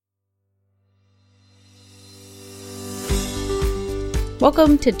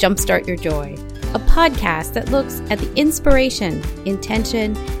Welcome to Jumpstart Your Joy, a podcast that looks at the inspiration,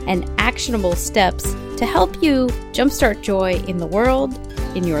 intention, and actionable steps to help you jumpstart joy in the world,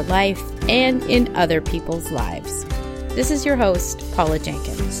 in your life, and in other people's lives. This is your host, Paula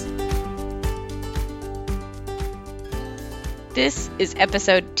Jenkins. This is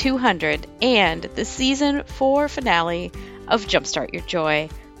episode 200 and the season 4 finale of Jumpstart Your Joy.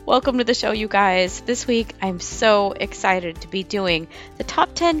 Welcome to the show, you guys. This week, I'm so excited to be doing the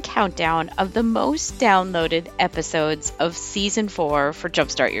top 10 countdown of the most downloaded episodes of season 4 for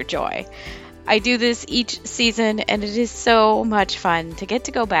Jumpstart Your Joy. I do this each season, and it is so much fun to get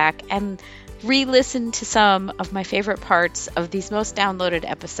to go back and re-listen to some of my favorite parts of these most downloaded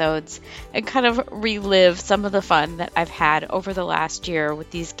episodes and kind of relive some of the fun that I've had over the last year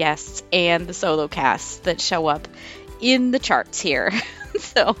with these guests and the solo casts that show up in the charts here.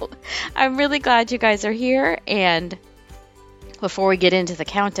 So I'm really glad you guys are here, and before we get into the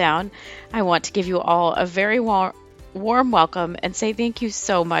countdown, I want to give you all a very warm welcome and say thank you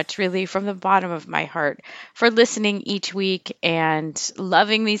so much, really from the bottom of my heart, for listening each week and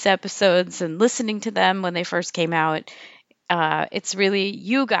loving these episodes and listening to them when they first came out. It's really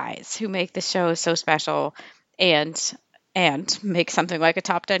you guys who make the show so special and make something like a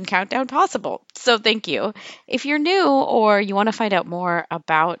top 10 countdown possible. So thank you. If you're new or you want to find out more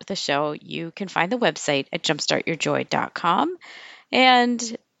about the show, you can find the website at jumpstartyourjoy.com.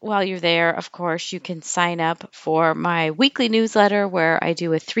 And while you're there, of course, you can sign up for my weekly newsletter where I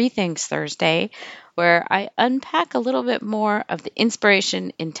do a 3 Things Thursday, where I unpack a little bit more of the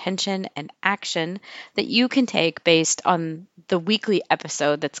inspiration, intention, and action that you can take based on the weekly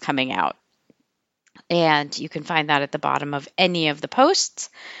episode that's coming out. And you can find that at the bottom of any of the posts.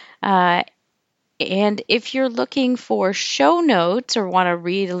 And if you're looking for show notes or want to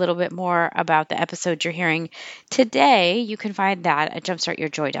read a little bit more about the episode you're hearing today, you can find that at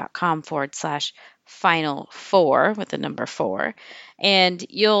jumpstartyourjoy.com/final4 with the number 4. And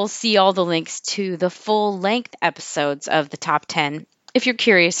you'll see all the links to the full length episodes of the top 10 if you're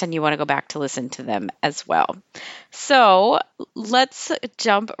curious and you want to go back to listen to them as well. So let's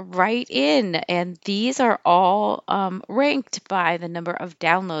jump right in. And these are all ranked by the number of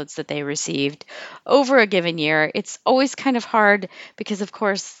downloads that they received over a given year. It's always kind of hard because, of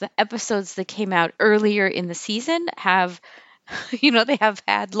course, the episodes that came out earlier in the season have they have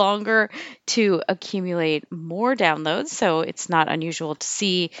had longer to accumulate more downloads. So it's not unusual to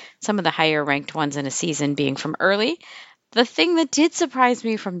see some of the higher ranked ones in a season being from early. The thing that did surprise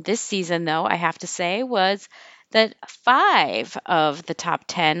me from this season, though, I have to say, was that 5 of the top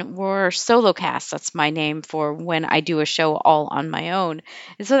 10 were solo casts. That's my name for when I do a show all on my own.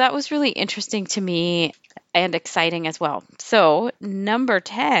 And so that was really interesting to me and exciting as well. So number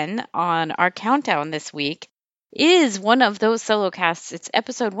 10 on our countdown this week is one of those solo casts. It's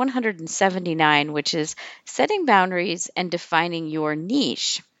episode 179, which is Setting Boundaries and Defining Your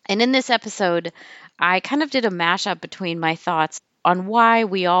Niche. And in this episode, I kind of did a mashup between my thoughts on why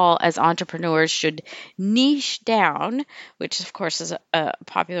we all as entrepreneurs should niche down, which of course is a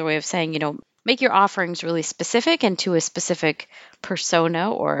popular way of saying, make your offerings really specific and to a specific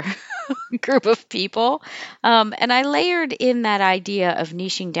persona or group of people. And I layered in that idea of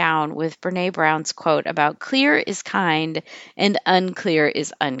niching down with Brene Brown's quote about clear is kind and unclear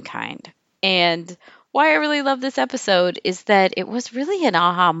is unkind. And why I really love this episode is that it was really an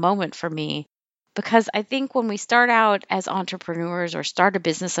aha moment for me. Because I think when we start out as entrepreneurs or start a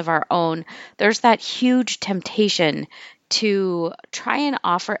business of our own, there's that huge temptation to try and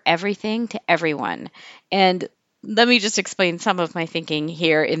offer everything to everyone. And let me just explain some of my thinking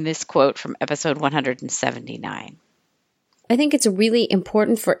here in this quote from episode 179. I think it's really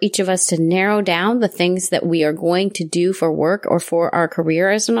important for each of us to narrow down the things that we are going to do for work or for our career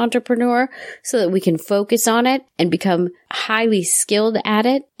as an entrepreneur so that we can focus on it and become highly skilled at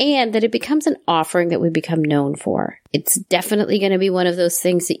it, and that it becomes an offering that we become known for. It's definitely going to be one of those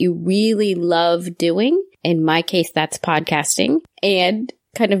things that you really love doing. In my case, that's podcasting and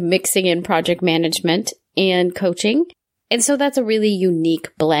kind of mixing in project management and coaching. And so that's a really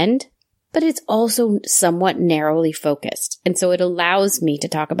unique blend. But it's also somewhat narrowly focused. And so it allows me to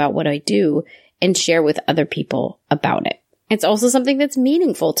talk about what I do and share with other people about it. It's also something that's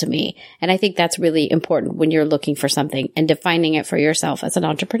meaningful to me. And I think that's really important when you're looking for something and defining it for yourself as an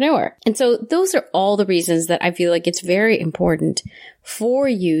entrepreneur. And so those are all the reasons that I feel like it's very important for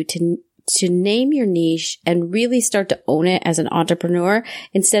you to name your niche and really start to own it as an entrepreneur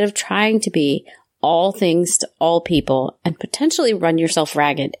instead of trying to be all things to all people and potentially run yourself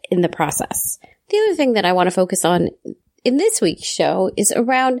ragged in the process. The other thing that I want to focus on in this week's show is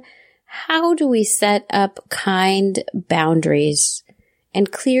around how do we set up kind boundaries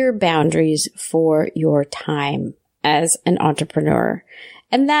and clear boundaries for your time as an entrepreneur.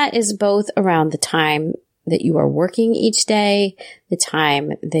 And that is both around the time that you are working each day, the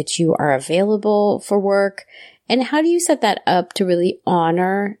time that you are available for work, and how do you set that up to really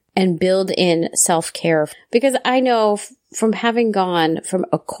honor and build in self-care? Because I know from having gone from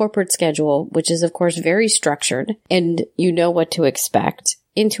a corporate schedule, which is of course very structured and you know what to expect,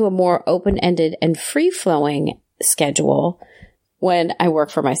 into a more open-ended and free-flowing schedule when I work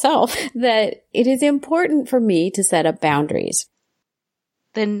for myself, that it is important for me to set up boundaries.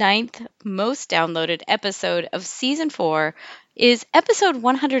 The 9th most downloaded episode of Season 4 is episode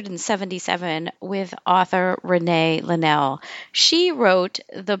 177 with author Renee Linnell. She wrote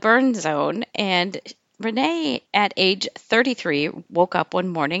The Burn Zone, and Renee, at age 33, woke up one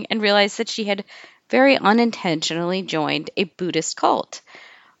morning and realized that she had very unintentionally joined a Buddhist cult.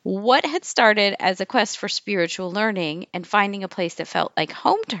 What had started as a quest for spiritual learning and finding a place that felt like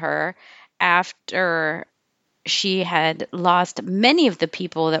home to her after she had lost many of the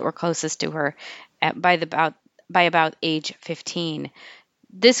people that were closest to her by about age 15.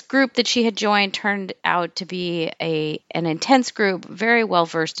 This group that she had joined turned out to be an intense group, very well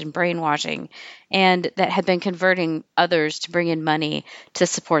versed in brainwashing, and that had been converting others to bring in money to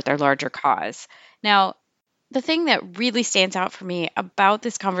support their larger cause. Now, the thing that really stands out for me about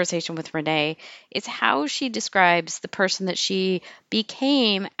this conversation with Renee is how she describes the person that she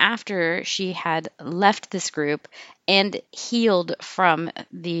became after she had left this group and healed from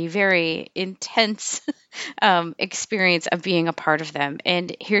the very intense experience of being a part of them.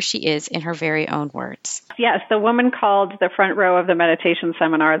 And here she is in her very own words. Yes, the woman called the front row of the meditation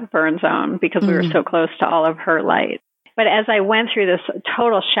seminar the Burn Zone because we were so close to all of her light. But as I went through this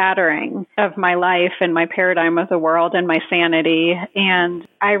total shattering of my life and my paradigm of the world and my sanity, and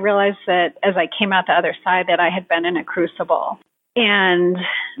I realized that as I came out the other side that I had been in a crucible and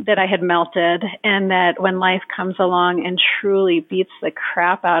that I had melted, and that when life comes along and truly beats the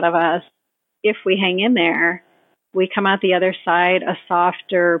crap out of us, if we hang in there, we come out the other side a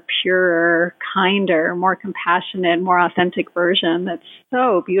softer, purer, kinder, more compassionate, more authentic version that's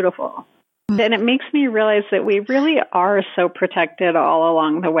so beautiful. And it makes me realize that we really are so protected all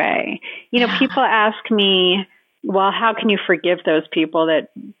along the way. You know, people ask me, well, how can you forgive those people that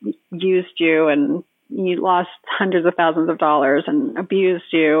used you and you lost hundreds of thousands of dollars and abused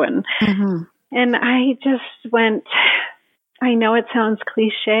you? And and I just went, I know it sounds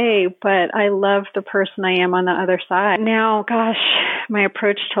cliche, but I love the person I am on the other side. Now, gosh, my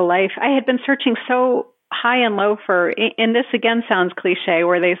approach to life, I had been searching so high and low for, and this again sounds cliche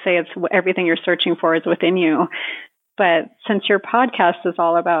where they say it's everything you're searching for is within you. But since your podcast is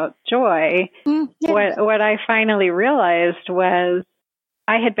all about joy, what I finally realized was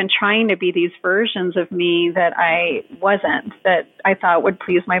I had been trying to be these versions of me that I wasn't, that I thought would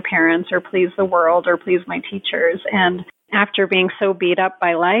please my parents or please the world or please my teachers. And after being so beat up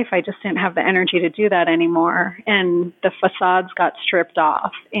by life, I just didn't have the energy to do that anymore. And the facades got stripped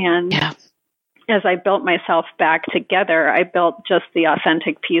off. And as I built myself back together, I built just the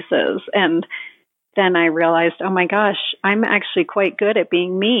authentic pieces. And then I realized, oh my gosh, I'm actually quite good at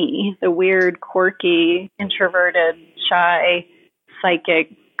being me, the weird, quirky, introverted, shy,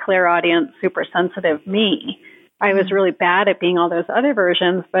 psychic, clairaudient, super sensitive me. I was really bad at being all those other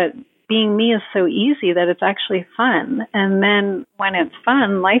versions, but being me is so easy that it's actually fun. And then when it's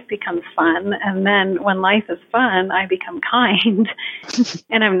fun, life becomes fun. And then when life is fun, I become kind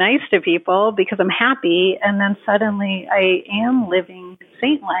and I'm nice to people because I'm happy. And then suddenly I am living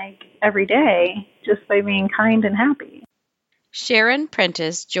saint-like every day just by being kind and happy. Sharon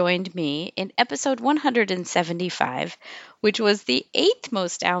Prentice joined me in episode 175, which was the 8th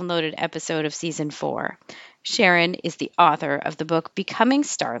most downloaded episode of season 4. Sharon is the author of the book Becoming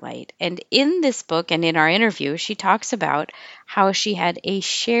Starlight, and in this book and in our interview, she talks about how she had a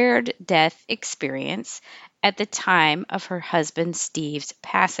shared death experience at the time of her husband Steve's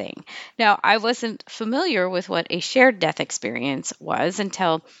passing. Now, I wasn't familiar with what a shared death experience was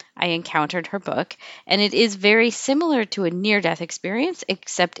until I encountered her book, and it is very similar to a near-death experience,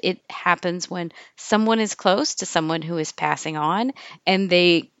 except it happens when someone is close to someone who is passing on, and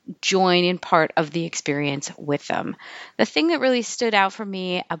they join in part of the experience with them. The thing that really stood out for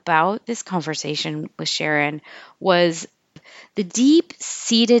me about this conversation with Sharon was the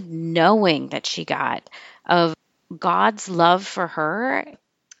deep-seated knowing that she got of God's love for her,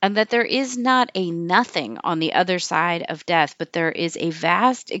 and that there is not a nothing on the other side of death, but there is a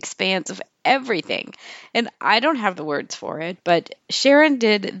vast expanse of everything. And I don't have the words for it, but Sharon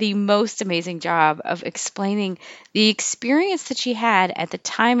did the most amazing job of explaining the experience that she had at the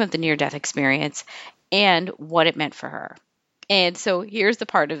time of the near-death experience and what it meant for her. And so here's the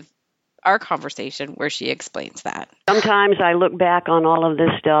part of our conversation where she explains that. Sometimes I look back on all of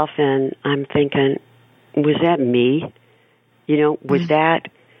this stuff and I'm thinking, was that me? Was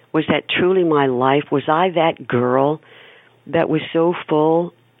that truly my life? Was I that girl that was so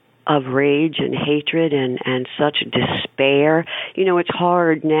full of rage and hatred and such despair? It's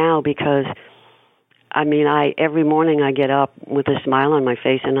hard now because every morning I get up with a smile on my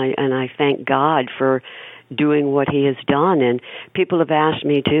face and I thank God for doing what he has done. And people have asked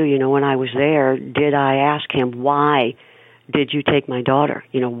me too, when I was there, did I ask him, why did you take my daughter?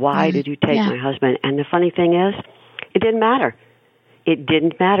 Why did you take my husband? And the funny thing is, it didn't matter. It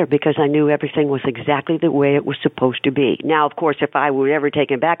didn't matter because I knew everything was exactly the way it was supposed to be. Now, of course, if I were ever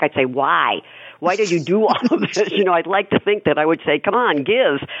taken back, I'd say, why? Why did you do all of this? I'd like to think that I would say, come on,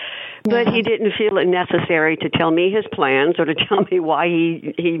 give. But he didn't feel it necessary to tell me his plans or to tell me why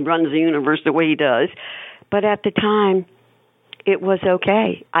he runs the universe the way he does. But at the time, it was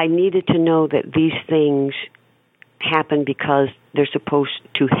okay. I needed to know that these things happen because they're supposed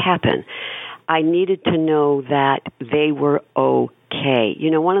to happen. I needed to know that they were okay.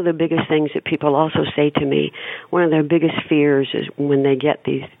 One of the biggest things that people also say to me, one of their biggest fears is when they get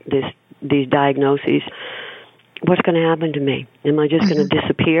these diagnoses, what's going to happen to me? Am I just going to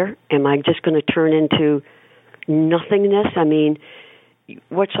disappear? Am I just going to turn into nothingness?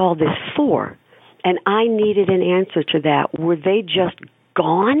 What's all this for? And I needed an answer to that. Were they just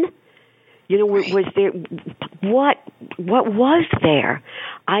gone? Was there what was there?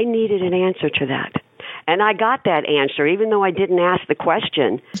 I needed an answer to that. And I got that answer, even though I didn't ask the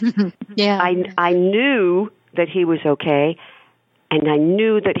question. I knew that he was okay, and I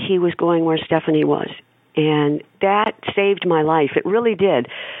knew that he was going where Stephanie was. And that saved my life. It really did.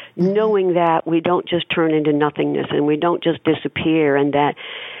 Knowing that we don't just turn into nothingness and we don't just disappear, and that,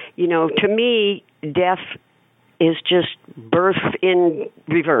 to me, death is just birth in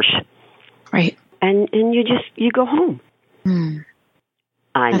reverse. Right. And you go home.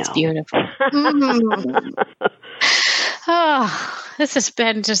 I know. That's beautiful. Oh, this has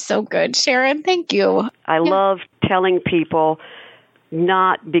been just so good. Sharon, thank you. I love telling people,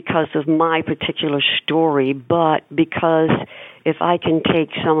 not because of my particular story, but because if I can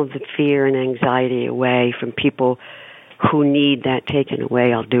take some of the fear and anxiety away from people who need that taken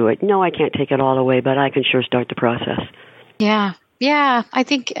away, I'll do it. No, I can't take it all away, but I can sure start the process. Yeah. Yeah. I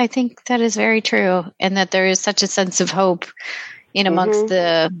think that is very true. And that there is such a sense of hope in amongst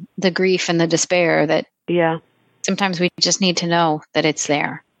the grief and the despair that sometimes we just need to know that it's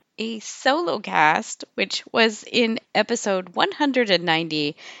there. A solo cast, which was in episode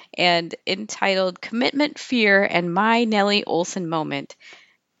 190 and entitled Commitment, Fear, and My Nellie Oleson Moment,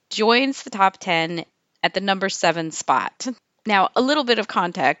 joins the top 10 at the number 7 spot. Now, a little bit of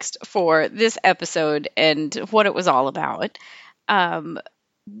context for this episode and what it was all about.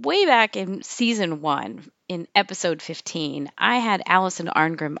 Way back in season 1, in episode 15, I had Allison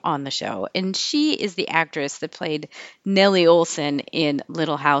Arngrim on the show, and she is the actress that played Nellie Oleson in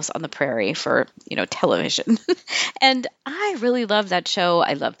Little House on the Prairie for, television. And I really loved that show.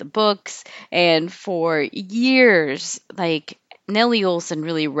 I loved the books, and for years, Nellie Oleson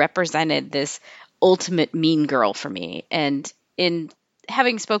really represented this ultimate mean girl for me. And in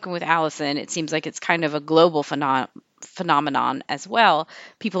having spoken with Allison, it seems like it's kind of a global phenomenon as well.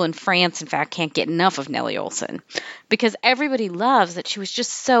 People in France, in fact, can't get enough of Nellie Oleson because everybody loves that she was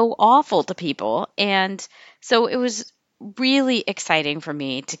just so awful to people. And so it was really exciting for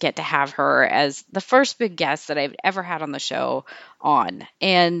me to get to have her as the first big guest that I've ever had on the show on.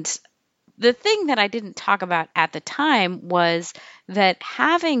 And the thing that I didn't talk about at the time was that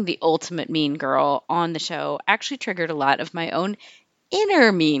having the ultimate mean girl on the show actually triggered a lot of my own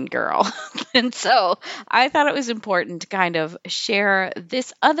inner mean girl. And so I thought it was important to kind of share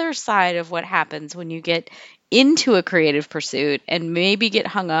this other side of what happens when you get into a creative pursuit and maybe get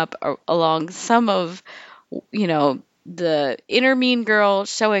hung up along some of, the inner mean girl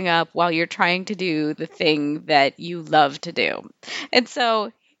showing up while you're trying to do the thing that you love to do. And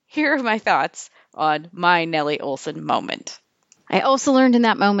so here are my thoughts on my Nellie Oleson moment. I also learned in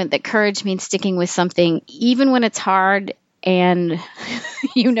that moment that courage means sticking with something even when it's hard and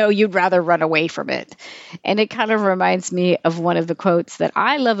you'd rather run away from it. And it kind of reminds me of one of the quotes that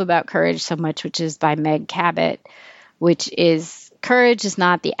I love about courage so much, which is by Meg Cabot, which is, courage is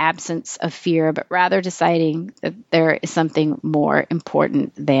not the absence of fear, but rather deciding that there is something more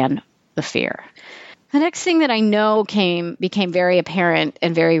important than the fear. The next thing that I know became very apparent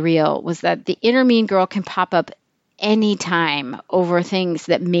and very real was that the inner mean girl can pop up anytime over things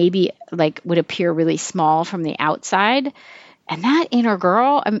that maybe would appear really small from the outside. And that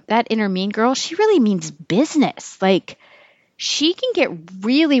inner mean girl, she really means business. she can get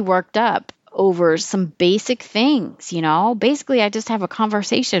really worked up over some basic things, Basically, I just have a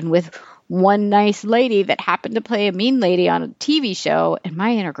conversation with one nice lady that happened to play a mean lady on a TV show, and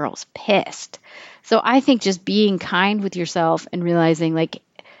my inner girl's pissed. So I think just being kind with yourself and realizing like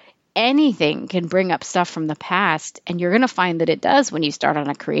anything can bring up stuff from the past, and you're going to find that it does when you start on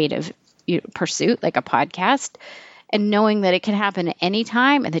a creative pursuit like a podcast, and knowing that it can happen at any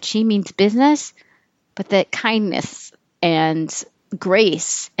time and that she means business, but that kindness and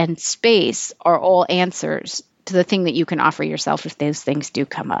grace and space are all answers to the thing that you can offer yourself if those things do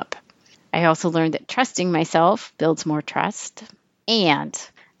come up. I also learned that trusting myself builds more trust, and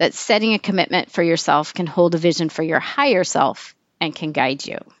that setting a commitment for yourself can hold a vision for your higher self and can guide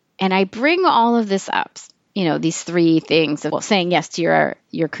you. And I bring all of this up, these three things of saying yes to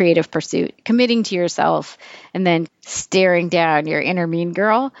your creative pursuit, committing to yourself, and then staring down your inner mean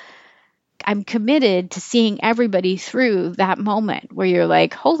girl. I'm committed to seeing everybody through that moment where you're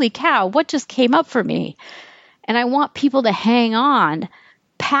like, holy cow, what just came up for me? And I want people to hang on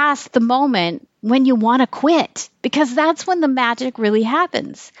past the moment when you want to quit, because that's when the magic really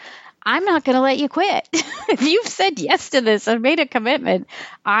happens. I'm not going to let you quit. If you've said yes to this and made a commitment,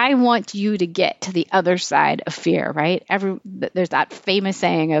 I want you to get to the other side of fear, right? There's that famous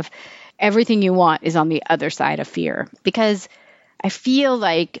saying of everything you want is on the other side of fear, because I feel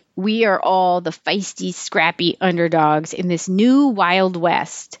like we are all the feisty, scrappy underdogs in this new Wild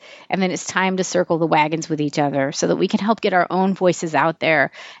West. And then it's time to circle the wagons with each other so that we can help get our own voices out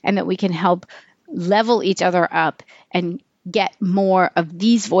there, and that we can help level each other up and get more of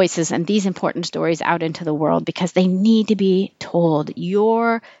these voices and these important stories out into the world, because they need to be told.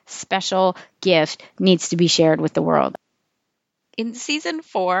 Your special gift needs to be shared with the world. In season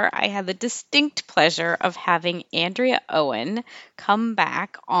 4, I had the distinct pleasure of having Andrea Owen come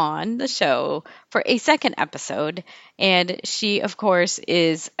back on the show for a second episode. And she, of course,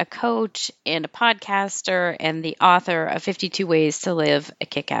 is a coach and a podcaster and the author of 52 Ways to Live a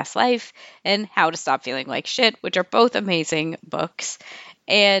Kick-Ass Life and How to Stop Feeling Like Shit, which are both amazing books.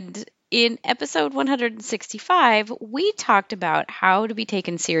 And in episode 165, we talked about how to be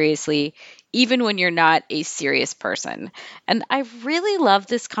taken seriously even when you're not a serious person. And I really love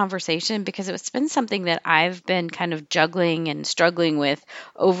this conversation because it's been something that I've been kind of juggling and struggling with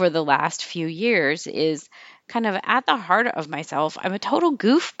over the last few years, is kind of at the heart of myself. I'm a total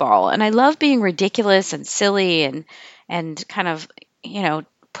goofball, and I love being ridiculous and silly and kind of,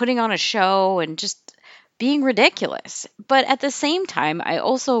 putting on a show and just being ridiculous. But at the same time, I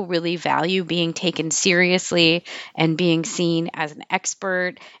also really value being taken seriously and being seen as an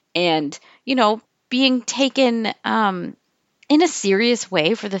expert and, being taken in a serious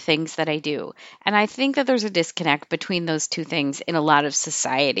way for the things that I do. And I think that there's a disconnect between those two things in a lot of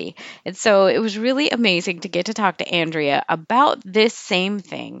society. And so it was really amazing to get to talk to Andrea about this same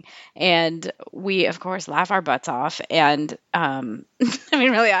thing. And we, of course, laugh our butts off. And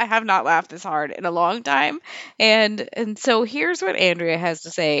really, I have not laughed this hard in a long time. And so here's what Andrea has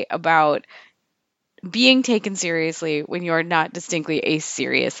to say about being taken seriously when you're not distinctly a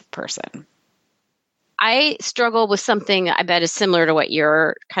serious person. I struggle with something I bet is similar to what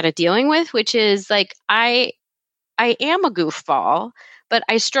you're kind of dealing with, which is like I am a goofball, but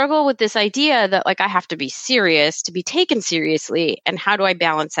I struggle with this idea that like I have to be serious to be taken seriously. And how do I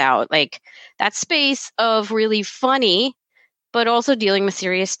balance out like that space of really funny, but also dealing with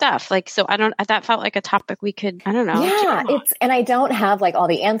serious stuff? Like, so that felt like a topic we could, I don't know. Yeah. And I don't have like all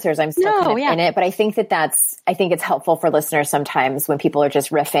the answers. I'm still in it, but I think I think it's helpful for listeners sometimes when people are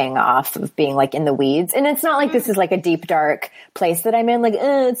just riffing off of being like in the weeds. And it's not like this is like a deep, dark place that I'm in. Like,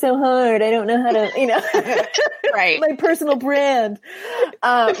 it's so hard. I don't know how to, right. My personal brand.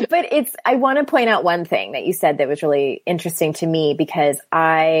 But I want to point out one thing that you said that was really interesting to me, because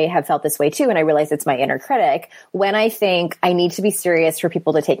I have felt this way too. And I realize it's my inner critic when I think I need to be serious for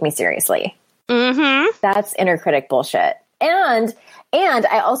people to take me seriously. Mm-hmm. That's inner critic bullshit. And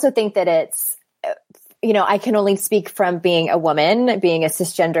I also think that it's, I can only speak from being a woman, being a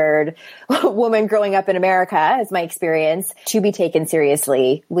cisgendered woman growing up in America as my experience. To be taken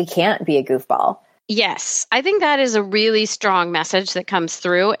seriously, we can't be a goofball. Yes, I think that is a really strong message that comes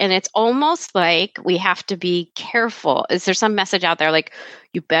through. And it's almost like we have to be careful. Is there some message out there like,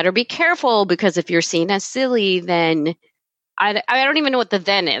 you better be careful, because if you're seen as silly, then I don't even know what the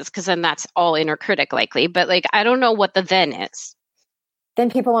then is, because then that's all inner critic likely. But like, I don't know what the then is. then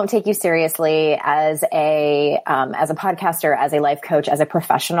people won't take you seriously as a podcaster, as a life coach, as a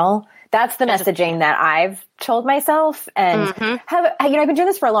professional. That's the messaging that I've told myself, and I've been doing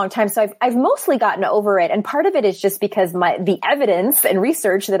this for a long time. So I've mostly gotten over it. And part of it is just because the evidence and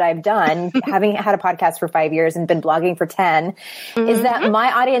research that I've done, having had a podcast for 5 years and been blogging for 10, is that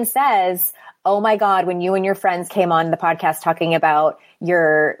my audience says, oh my God, when you and your friends came on the podcast talking about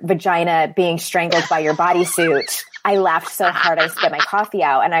your vagina being strangled by your bodysuit, I laughed so hard I spit my coffee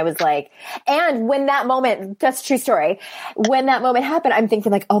out. And I was like, and when that moment, that's a true story. When that moment happened, I'm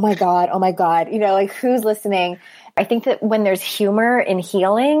thinking like, oh my God, like who's listening? I think that when there's humor in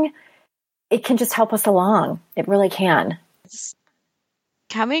healing, it can just help us along. It really can.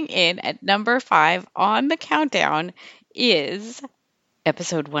 Coming in at number 5 on the countdown is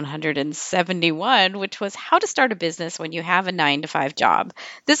episode 171, which was how to start a business when you have a 9-to-5 job.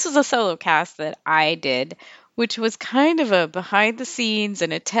 This was a solo cast that I did, which was kind of a behind the scenes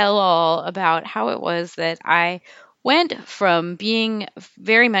and a tell-all about how it was that I went from being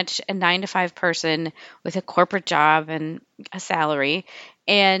very much a 9-to-5 person with a corporate job and a salary,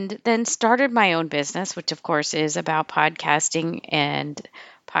 and then started my own business, which of course is about podcasting and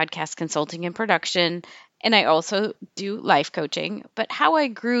podcast consulting and production. And I also do life coaching, but how I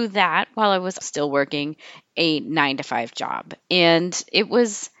grew that while I was still working a 9-to-5 job. And it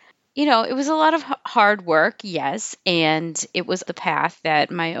was a lot of hard work, yes, and it was the path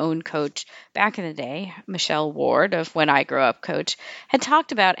that my own coach back in the day, Michelle Ward of When I Grow Up Coach, had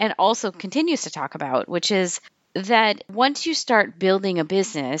talked about and also continues to talk about, which is that once you start building a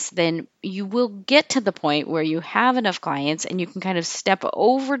business, then you will get to the point where you have enough clients and you can kind of step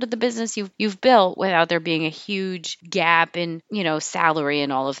over to the business you've built without there being a huge gap in, salary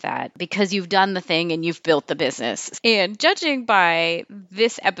and all of that, because you've done the thing and you've built the business. And judging by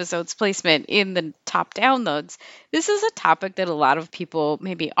this episode's placement in the top downloads, this is a topic that a lot of people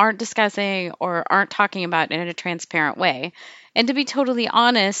maybe aren't discussing or aren't talking about in a transparent way. And to be totally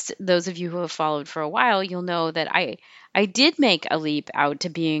honest, those of you who have followed for a while, you'll know that I did make a leap out to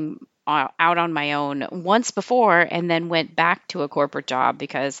being out on my own once before, and then went back to a corporate job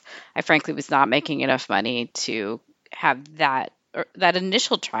because I frankly was not making enough money to have that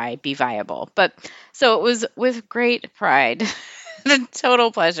initial try be viable. But so it was with great pride and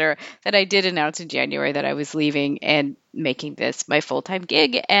total pleasure that I did announce in January that I was leaving and making this my full-time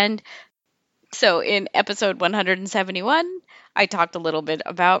gig. And so in episode 171, I talked a little bit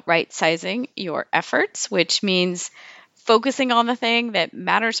about right-sizing your efforts, which means focusing on the thing that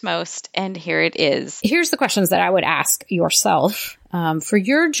matters most. And here it is. Here's the questions that I would ask yourself for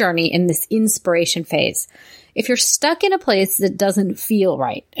your journey in this inspiration phase. If you're stuck in a place that doesn't feel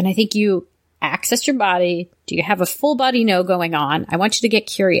right, and I think you access your body, do you have a full body no going on? I want you to get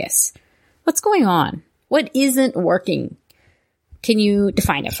curious. What's going on? What isn't working? Can you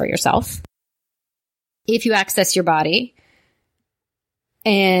define it for yourself? If you access your body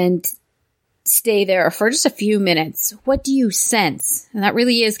and stay there for just a few minutes, what do you sense? And that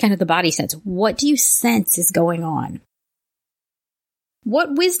really is kind of the body sense. What do you sense is going on?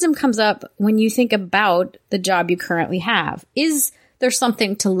 What wisdom comes up when you think about the job you currently have? Is there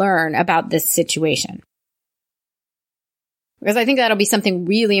something to learn about this situation? Because I think that'll be something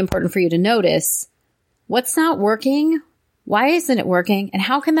really important for you to notice. What's not working? Why isn't it working? And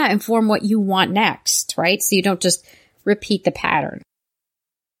how can that inform what you want next, right? So you don't just repeat the pattern.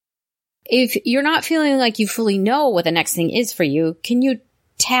 If you're not feeling like you fully know what the next thing is for you, can you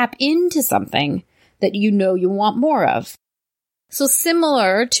tap into something that you know you want more of? So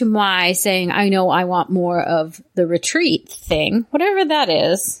similar to my saying, I know I want more of the retreat thing, whatever that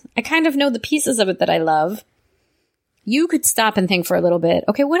is, I kind of know the pieces of it that I love. You could stop and think for a little bit,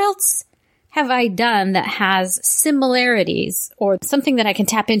 okay, what else have I done that has similarities or something that I can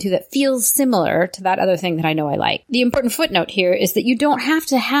tap into that feels similar to that other thing that I know I like? The important footnote here is that you don't have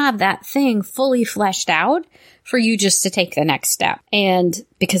to have that thing fully fleshed out for you just to take the next step. And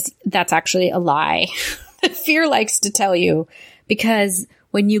because that's actually a lie that fear likes to tell you, because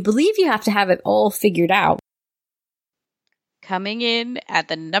when you believe you have to have it all figured out. Coming in at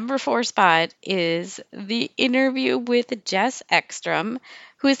the number 4 spot is the interview with Jess Ekstrom,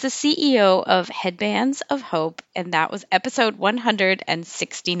 who is the CEO of Headbands of Hope, and that was episode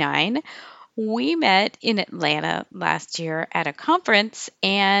 169. We met in Atlanta last year at a conference,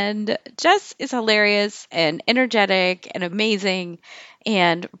 and Jess is hilarious and energetic and amazing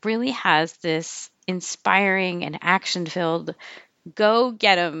and really has this inspiring and action-filled go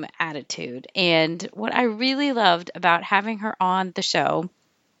get 'em attitude. And what I really loved about having her on the show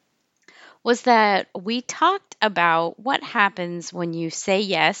was that we talked about what happens when you say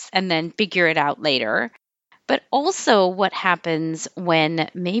yes and then figure it out later. but also what happens when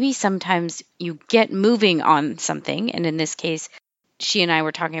maybe sometimes you get moving on something. And in this case, she and I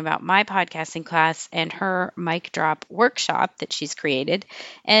were talking about my podcasting class and her mic drop workshop that she's created,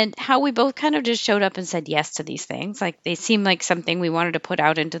 and how we both kind of just showed up and said yes to these things. Like they seemed like something we wanted to put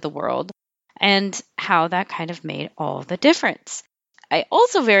out into the world, and how that kind of made all the difference. I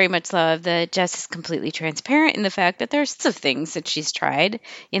also very much love that Jess is completely transparent in the fact that there's some things that she's tried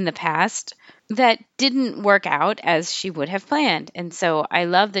in the past that didn't work out as she would have planned. And so I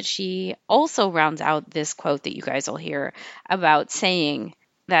love that she also rounds out this quote that you guys will hear about saying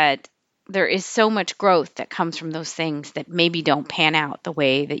that there is so much growth that comes from those things that maybe don't pan out the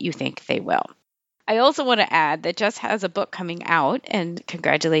way that you think they will. I also want to add that Jess has a book coming out, and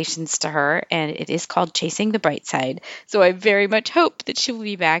congratulations to her, and it is called Chasing the Bright Side. So I very much hope that she will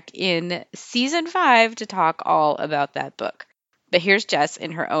be back in season 5 to talk all about that book. But here's Jess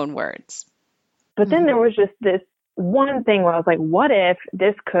in her own words. But then there was just this one thing where I was like, what if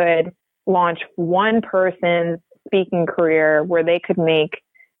this could launch one person's speaking career where they could make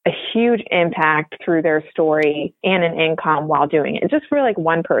a huge impact through their story and an income while doing it, just for like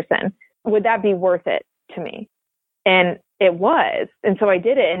one person? Would that be worth it to me? And it was. And so I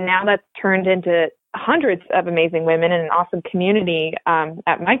did it. And now that's turned into hundreds of amazing women and an awesome community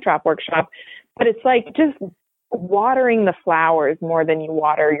at Mic Drop Workshop. But it's like just watering the flowers more than you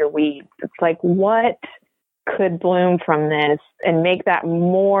water your weeds. It's like, what could bloom from this and make that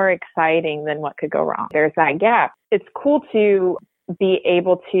more exciting than what could go wrong? There's that gap. It's cool to be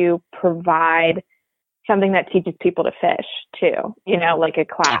able to provide something that teaches people to fish too, you know, like a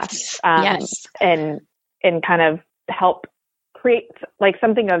class, Yes. and kind of help create like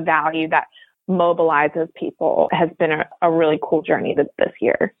something of value that mobilizes people has been a really cool journey this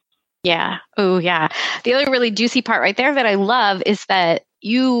year. Yeah. Oh, yeah. The other really juicy part right there that I love is that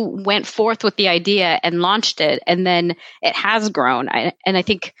you went forth with the idea and launched it, and then it has grown. And I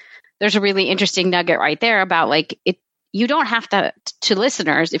think there's a really interesting nugget right there about like it. You don't have to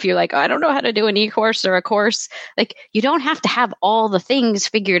listeners, if you're like, oh, I don't know how to do an e-course or a course, like you don't have to have all the things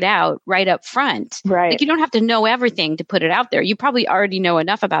figured out right up front. Right. Like you don't have to know everything to put it out there. You probably already know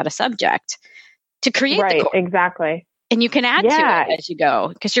enough about a subject to create the course. Exactly. And you can add to it as you go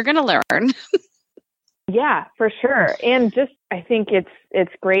because you're going to learn. Yeah, for sure. And just, I think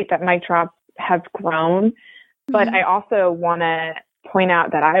it's great that Mic Drop has grown, but I also want to point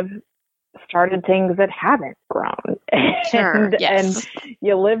out that I've started things that haven't grown. Sure, yes. And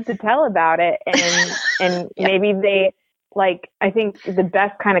you live to tell about it. And maybe they, like, I think the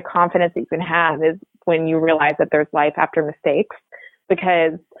best kind of confidence that you can have is when you realize that there's life after mistakes,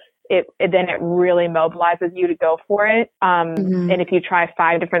 because then it really mobilizes you to go for it. And if you try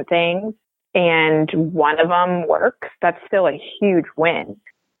 5 different things and one of them works, that's still a huge win.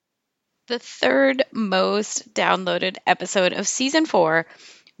 The third most downloaded episode of season 4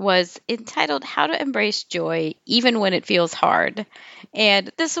 was entitled How to Embrace Joy Even When It Feels Hard.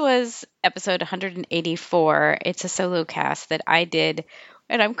 And this was episode 184. It's a solo cast that I did,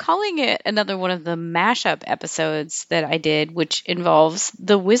 and I'm calling it another one of the mashup episodes that I did, which involves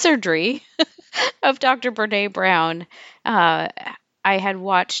the wizardry of Dr. Brené Brown. I had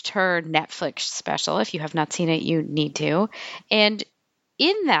watched her Netflix special. If you have not seen it, you need to. And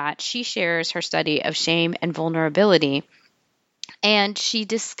in that, she shares her study of shame and vulnerability. And she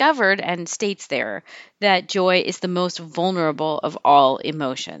discovered and states there that joy is the most vulnerable of all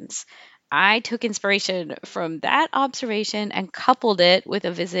emotions. I took inspiration from that observation and coupled it with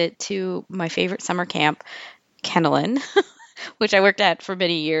a visit to my favorite summer camp, Kennelin, which I worked at for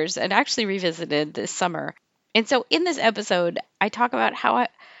many years and actually revisited this summer. And so in this episode, I talk about how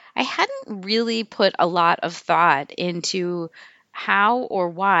I hadn't really put a lot of thought into how or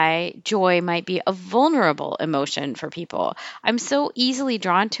why joy might be a vulnerable emotion for people. I'm so easily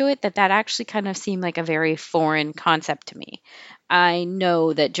drawn to it that actually kind of seemed like a very foreign concept to me. I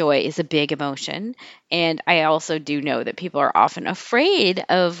know that joy is a big emotion, and I also do know that people are often afraid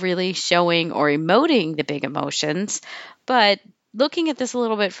of really showing or emoting the big emotions, but looking at this a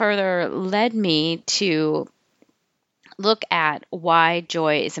little bit further led me to look at why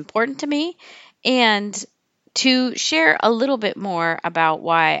joy is important to me and to share a little bit more about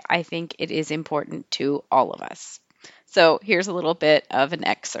why I think it is important to all of us. So here's a little bit of an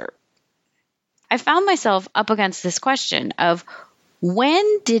excerpt. I found myself up against this question of when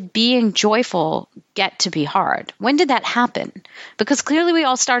did being joyful get to be hard? When did that happen? Because clearly we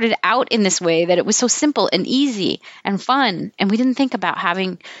all started out in this way that it was so simple and easy and fun, and we didn't think about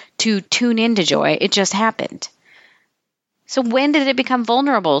having to tune into joy. It just happened. So when did it become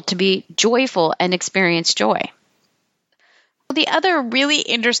vulnerable to be joyful and experience joy? The other really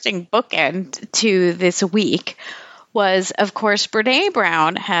interesting bookend to this week was, of course, Brené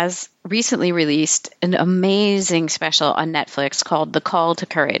Brown has recently released an amazing special on Netflix called The Call to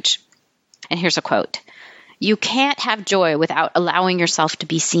Courage. And here's a quote. "You can't have joy without allowing yourself to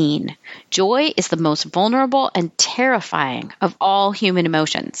be seen. Joy is the most vulnerable and terrifying of all human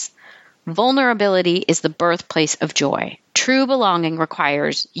emotions. Vulnerability is the birthplace of joy. True belonging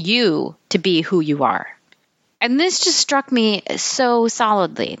requires you to be who you are." And this just struck me so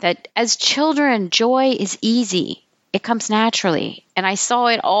solidly that as children, joy is easy. It comes naturally. And I saw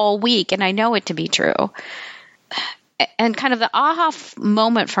it all week, and I know it to be true. And kind of the aha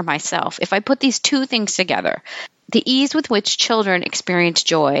moment for myself, if I put these two things together, the ease with which children experience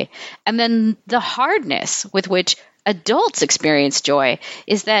joy, and then the hardness with which adults experience joy,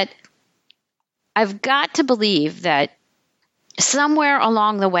 is that I've got to believe that somewhere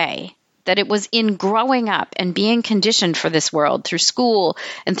along the way, that it was in growing up and being conditioned for this world through school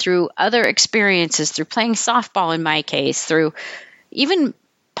and through other experiences, through playing softball in my case, through even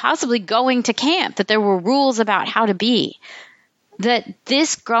possibly going to camp, that there were rules about how to be, that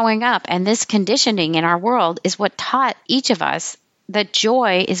this growing up and this conditioning in our world is what taught each of us that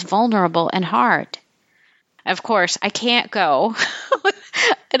joy is vulnerable and hard. Of course, I can't go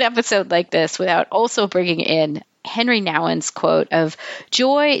an episode like this without also bringing in Henry Nouwen's quote of,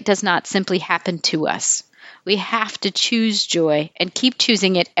 "Joy does not simply happen to us. We have to choose joy and keep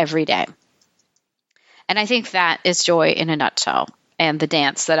choosing it every day." And I think that is joy in a nutshell, and the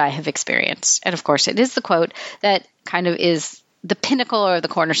dance that I have experienced. And of course, it is the quote that kind of is the pinnacle or the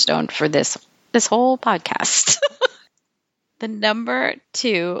cornerstone for this whole podcast. The number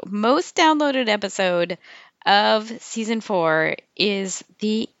 2 most downloaded episode of season 4 is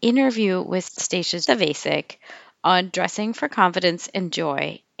the interview with Stacia Zavasic on dressing for confidence and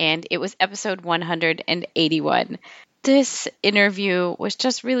joy, and it was episode 181. This interview was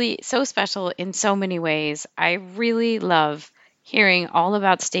just really so special in so many ways. I really love hearing all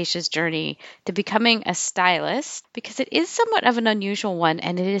about Stacia's journey to becoming a stylist, because it is somewhat of an unusual one,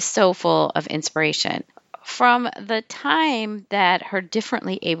 and it is so full of inspiration. From the time that her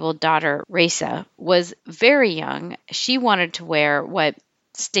differently abled daughter, Raisa, was very young, she wanted to wear what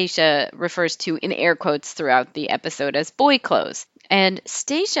Stacia refers to in air quotes throughout the episode as boy clothes. And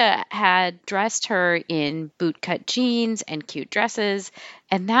Stacia had dressed her in bootcut jeans and cute dresses,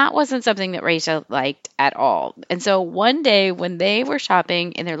 and that wasn't something that Raisa liked at all. And so one day when they were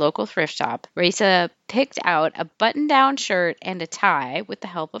shopping in their local thrift shop, Raisa picked out a button-down shirt and a tie with the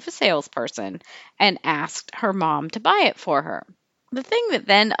help of a salesperson and asked her mom to buy it for her. The thing that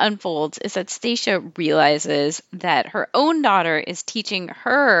then unfolds is that Stacia realizes that her own daughter is teaching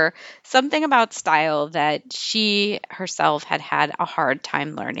her something about style that she herself had had a hard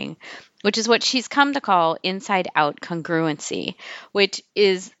time learning, which is what she's come to call inside-out congruency, which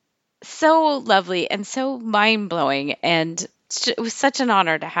is so lovely and so mind-blowing, and it was such an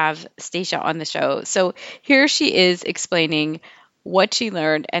honor to have Stacia on the show. So here she is explaining what she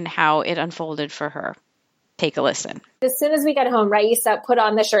learned and how it unfolded for her. Take a listen. As soon as we got home, Raisa put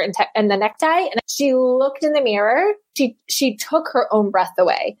on the shirt and the necktie, and she looked in the mirror. She took her own breath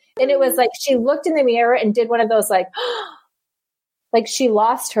away. And it was like she looked in the mirror and did one of those like she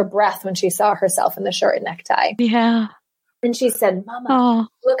lost her breath when she saw herself in the shirt and necktie. Yeah. And she said, "Mama,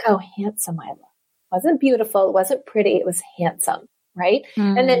 look how handsome I look." It wasn't beautiful. It wasn't pretty. It was handsome. Right?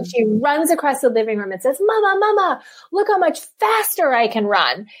 And then she runs across the living room and says, Mama, look how much faster I can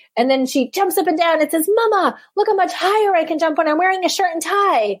run. And then she jumps up and down and says, "Mama, look how much higher I can jump when I'm wearing a shirt and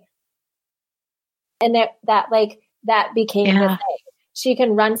tie." And that became the thing. She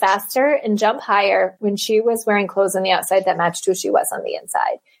can run faster and jump higher when she was wearing clothes on the outside that matched who she was on the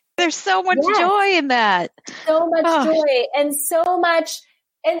inside. There's so much joy in that. So much joy and so much.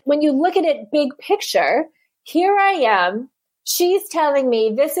 And when you look at it big picture, here I am. She's telling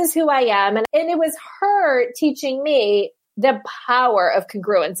me this is who I am. And it was her teaching me the power of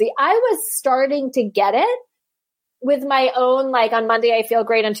congruency. I was starting to get it with my own, like on Monday, I feel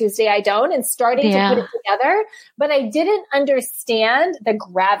great. On Tuesday, I don't, and starting to put it together. But I didn't understand the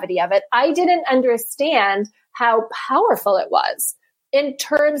gravity of it. I didn't understand how powerful it was in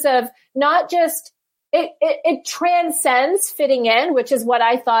terms of not just it transcends fitting in, which is what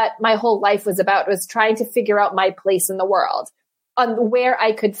I thought my whole life was about, was trying to figure out my place in the world on where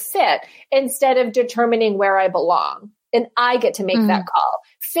I could fit instead of determining where I belong. And I get to make that call.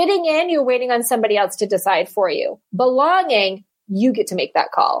 Fitting in, you're waiting on somebody else to decide for you. Belonging, you get to make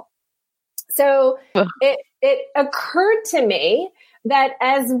that call. So it occurred to me that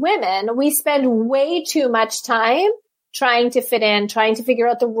as women, we spend way too much time trying to fit in, trying to figure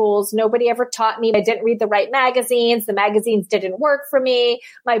out the rules. Nobody ever taught me. I didn't read the right magazines. The magazines didn't work for me.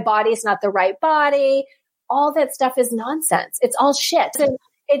 My body's not the right body. All that stuff is nonsense. It's all shit. And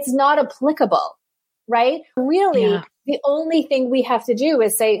it's not applicable, right? Really, the only thing we have to do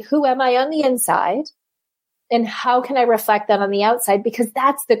is say, who am I on the inside? And how can I reflect that on the outside? Because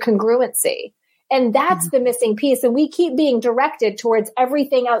that's the congruency. And that's the missing piece. And we keep being directed towards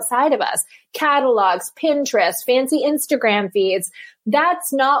everything outside of us. Catalogs, Pinterest, fancy Instagram feeds.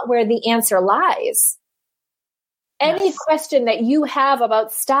 That's not where the answer lies. Any question that you have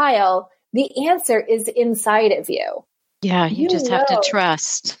about style, the answer is inside of you. Yeah, you just have to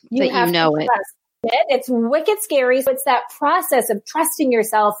trust that you know it. It's wicked scary. So it's that process of trusting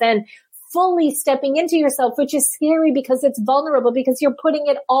yourself and fully stepping into yourself, which is scary because it's vulnerable, because you're putting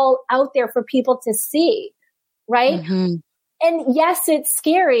it all out there for people to see, right? Mm-hmm. And yes, it's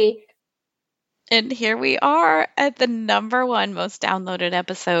scary. And here we are at the #1 most downloaded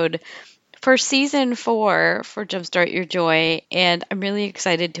episode for season 4 for Jumpstart Your Joy. And I'm really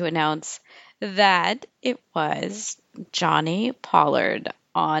excited to announce that it was Johnny Pollard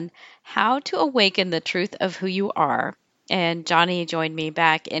on how to awaken the truth of who you are. And Johnny joined me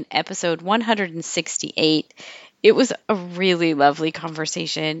back in episode 168. It was a really lovely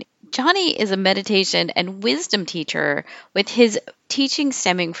conversation. Johnny is a meditation and wisdom teacher with his teaching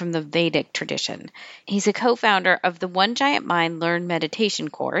stemming from the Vedic tradition. He's a co-founder of the One Giant Mind Learn Meditation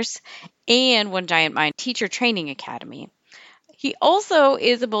course and One Giant Mind Teacher Training Academy. He also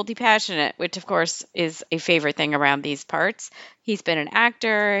is a multi-passionate, which of course is a favorite thing around these parts. He's been an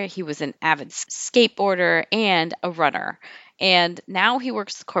actor, he was an avid skateboarder, and a runner. And now he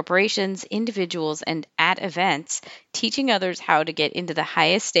works with corporations, individuals, and at events, teaching others how to get into the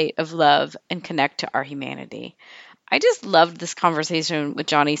highest state of love and connect to our humanity. I just loved this conversation with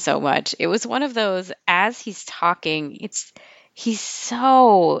Johnny so much. It was one of those, as he's talking, he's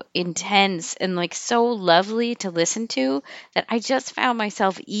so intense and like so lovely to listen to that I just found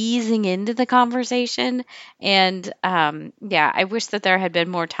myself easing into the conversation. And I wish that there had been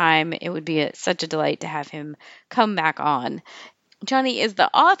more time. It would be such a delight to have him come back on. Johnny is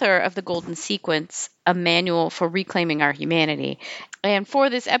the author of The Golden Sequence, a manual for reclaiming our humanity. And for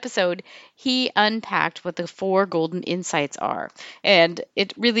this episode, he unpacked what the 4 golden insights are. And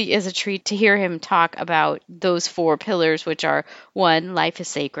it really is a treat to hear him talk about those 4 pillars, which are 1, life is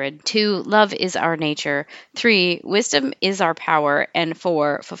sacred, 2, love is our nature, 3, wisdom is our power, and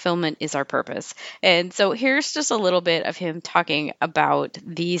 4, fulfillment is our purpose. And so here's just a little bit of him talking about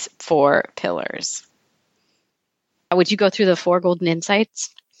these 4 pillars. Would you go through the 4 golden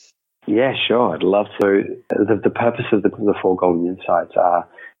insights? Yeah, sure. I'd love to. The purpose of the 4 golden insights are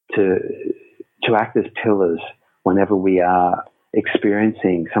to act as pillars whenever we are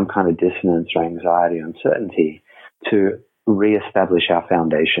experiencing some kind of dissonance or anxiety or uncertainty, to reestablish our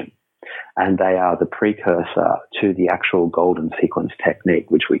foundation. And they are the precursor to the actual golden sequence technique,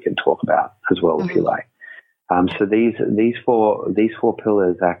 which we can talk about as well, if you like. So these four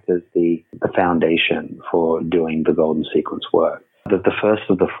pillars act as the foundation for doing the golden sequence work. The first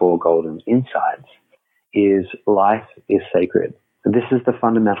of the 4 golden insights is life is sacred. This is the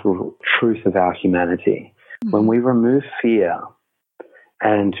fundamental truth of our humanity. When we remove fear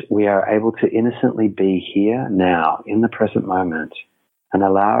and we are able to innocently be here now in the present moment and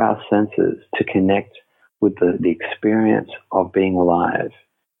allow our senses to connect with the experience of being alive,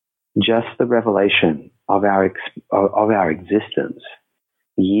 just the revelation of our existence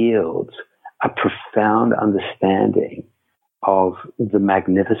yields a profound understanding of the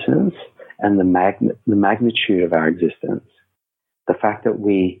magnificence and the magnitude of our existence. The fact that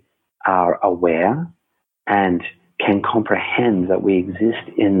we are aware and can comprehend that we exist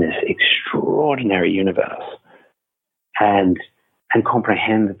in this extraordinary universe and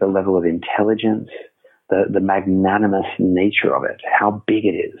comprehend the level of intelligence, the magnanimous nature of it, how big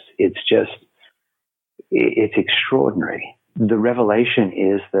it is. It's extraordinary. The revelation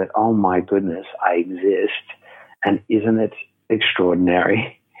is that, oh my goodness, I exist, and isn't it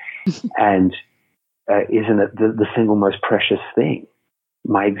extraordinary? And isn't it the single most precious thing,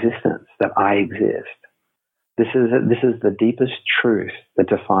 my existence, that I exist? This is the deepest truth that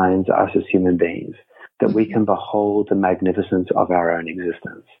defines us as human beings, that we can behold the magnificence of our own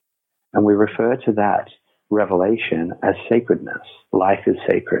existence. And we refer to that revelation as sacredness. Life is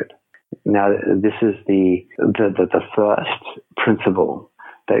sacred. Now, this is the first principle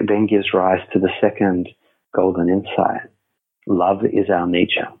that then gives rise to the second golden insight. Love is our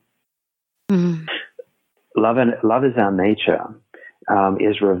nature. Mm. Love is our nature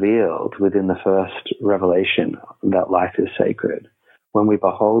is revealed within the first revelation that life is sacred. When we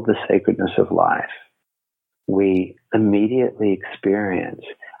behold the sacredness of life, we immediately experience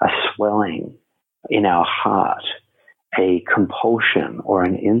a swelling in our heart, a compulsion or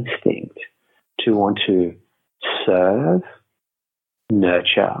an instinct to want to serve,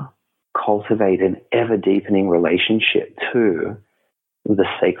 nurture, cultivate an ever-deepening relationship to the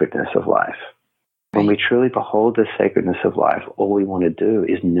sacredness of life. When we truly behold the sacredness of life, all we want to do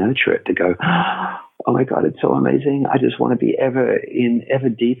is nurture it, to go, oh my God, it's so amazing. I just want to be ever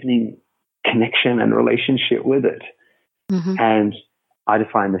deepening connection and relationship with it. Mm-hmm. And I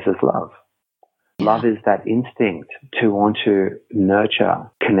define this as love. Yeah. Love is that instinct to want to nurture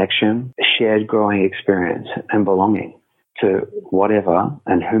connection, shared growing experience, and belonging to whatever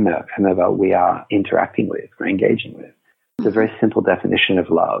and whomever we are interacting with or engaging with. It's a very simple definition of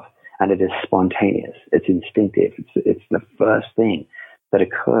love. And it is spontaneous. It's instinctive. It's the first thing that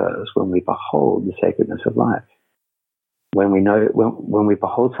occurs when we behold the sacredness of life. When we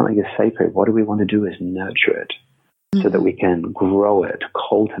behold something as sacred, what do we want to do is nurture it, so that we can grow it,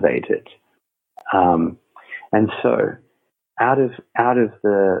 cultivate it. And so, out of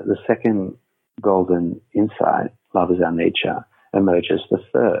the second golden insight, love is our nature, emerges the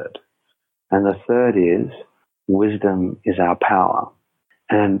third, and the third is wisdom is our power.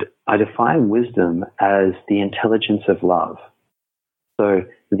 And I define wisdom as the intelligence of love. So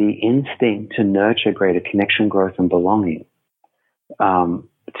the instinct to nurture greater connection, growth, and belonging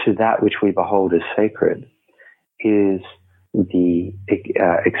to that which we behold as sacred is the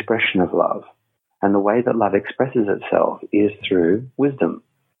expression of love. And the way that love expresses itself is through wisdom.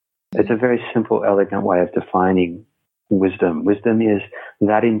 It's a very simple, elegant way of defining wisdom. Wisdom is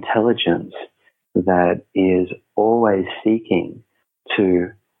that intelligence that is always seeking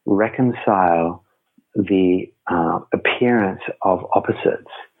to reconcile the appearance of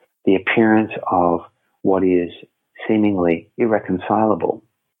opposites, the appearance of what is seemingly irreconcilable.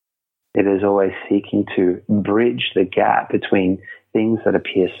 It is always seeking to bridge the gap between things that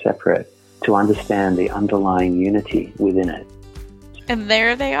appear separate to understand the underlying unity within it. And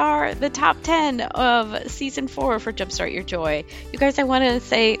there they are, the top 10 of season 4 for Jumpstart Your Joy. You guys, I want to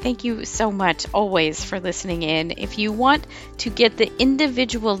say thank you so much always for listening in. If you want to get the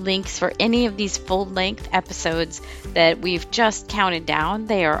individual links for any of these full-length episodes that we've just counted down,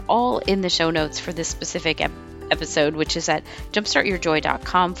 they are all in the show notes for this specific episode, which is at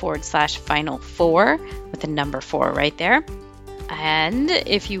jumpstartyourjoy.com/final4 with the number 4 right there. And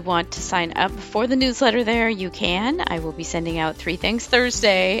if you want to sign up for the newsletter there, you can. I will be sending out 3 Things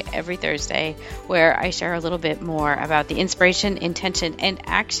Thursday, every Thursday, where I share a little bit more about the inspiration, intention, and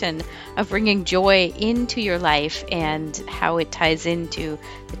action of bringing joy into your life and how it ties into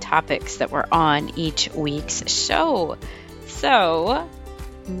the topics that were on each week's show. So,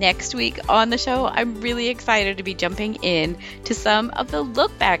 next week on the show, I'm really excited to be jumping in to some of the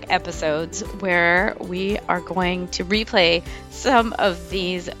look back episodes where we are going to replay some of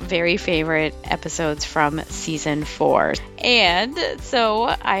these very favorite episodes from season 4. And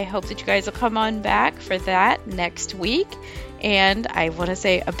so I hope that you guys will come on back for that next week. And I want to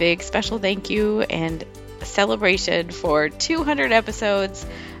say a big special thank you and celebration for 200 episodes.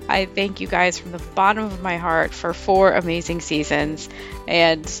 I thank you guys from the bottom of my heart for 4 amazing seasons.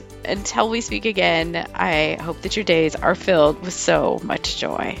 And until we speak again, I hope that your days are filled with so much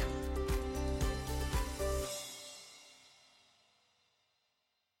joy.